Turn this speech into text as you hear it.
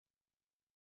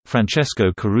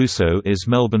Francesco Caruso is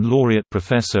Melbourne Laureate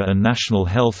Professor and National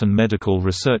Health and Medical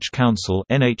Research Council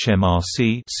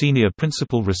 (NHMRC) Senior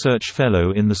Principal Research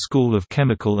Fellow in the School of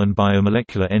Chemical and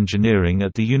Biomolecular Engineering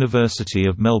at the University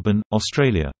of Melbourne,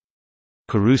 Australia.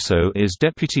 Caruso is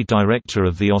Deputy Director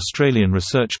of the Australian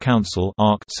Research Council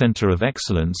Centre of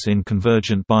Excellence in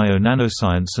Convergent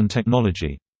Bio-Nanoscience and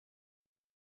Technology.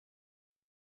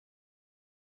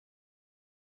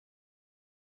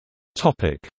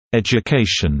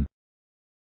 Education.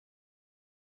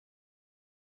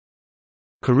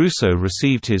 Caruso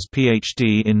received his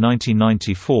PhD in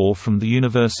 1994 from the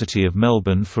University of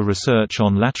Melbourne for research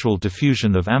on lateral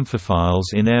diffusion of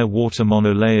amphiphiles in air-water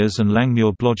monolayers and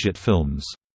Langmuir-Blodgett films.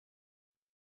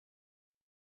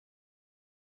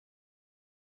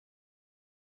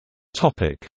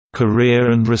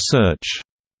 Career and research.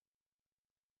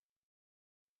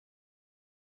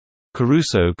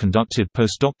 Caruso conducted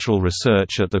postdoctoral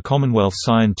research at the Commonwealth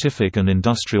Scientific and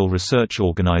Industrial Research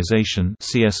Organisation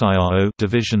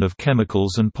Division of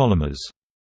Chemicals and Polymers.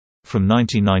 From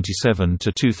 1997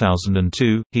 to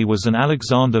 2002, he was an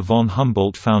Alexander von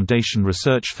Humboldt Foundation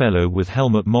Research Fellow with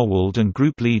Helmut Mowold and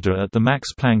Group Leader at the Max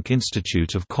Planck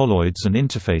Institute of Colloids and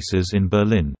Interfaces in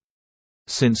Berlin.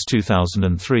 Since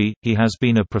 2003, he has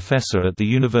been a professor at the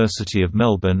University of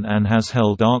Melbourne and has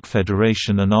held ARC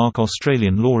Federation and ARC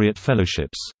Australian Laureate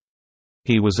Fellowships.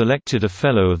 He was elected a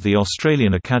Fellow of the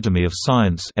Australian Academy of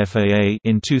Science (FAA)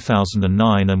 in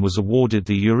 2009 and was awarded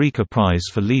the Eureka Prize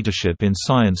for Leadership in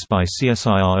Science by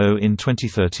CSIRO in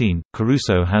 2013.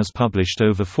 Caruso has published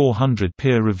over 400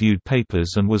 peer-reviewed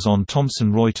papers and was on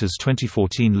Thomson Reuters'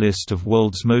 2014 list of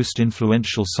world's most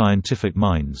influential scientific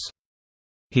minds.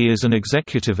 He is an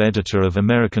executive editor of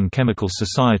American Chemical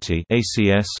Society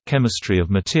 (ACS) Chemistry of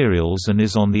Materials and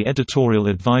is on the editorial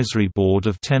advisory board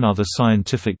of 10 other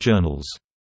scientific journals.